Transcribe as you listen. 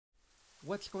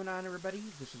What's going on, everybody?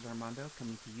 This is Armando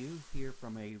coming to you here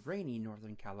from a rainy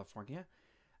Northern California.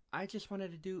 I just wanted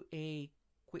to do a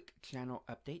quick channel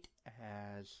update.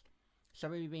 As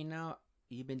some of you may know,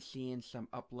 you've been seeing some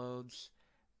uploads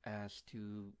as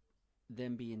to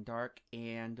them being dark,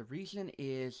 and the reason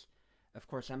is, of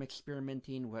course, I'm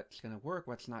experimenting what's going to work,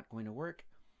 what's not going to work.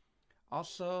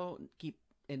 Also, keep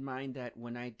in mind that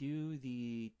when I do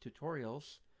the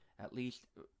tutorials, at least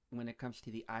when it comes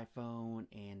to the iPhone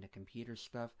and the computer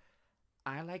stuff,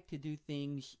 I like to do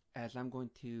things, as I'm going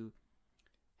to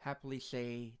happily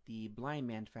say, the blind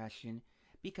man fashion,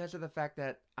 because of the fact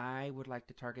that I would like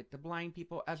to target the blind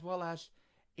people, as well as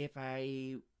if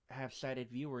I have sighted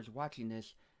viewers watching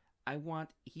this, I want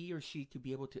he or she to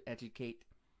be able to educate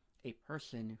a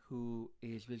person who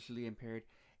is visually impaired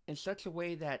in such a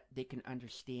way that they can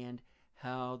understand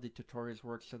how the tutorials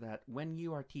work, so that when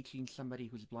you are teaching somebody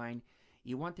who's blind,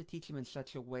 you want to teach them in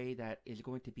such a way that is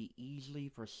going to be easily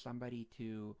for somebody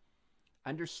to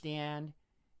understand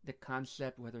the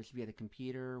concept, whether it's via the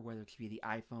computer, whether it's via the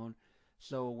iPhone.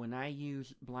 So when I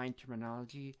use blind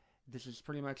terminology, this is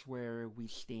pretty much where we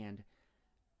stand.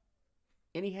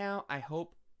 Anyhow, I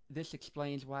hope this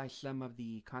explains why some of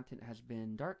the content has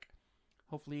been dark.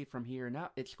 Hopefully from here on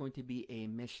out, it's going to be a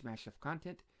mishmash of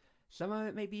content. Some of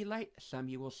it may be light, some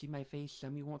you will see my face,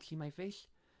 some you won't see my face.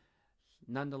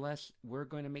 Nonetheless, we're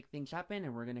going to make things happen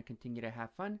and we're going to continue to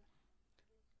have fun.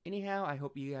 Anyhow, I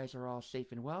hope you guys are all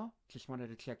safe and well. Just wanted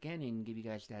to check in and give you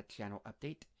guys that channel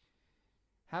update.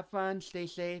 Have fun, stay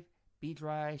safe, be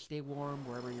dry, stay warm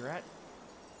wherever you're at.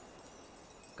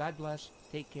 God bless,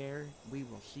 take care, we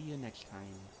will see you next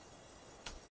time.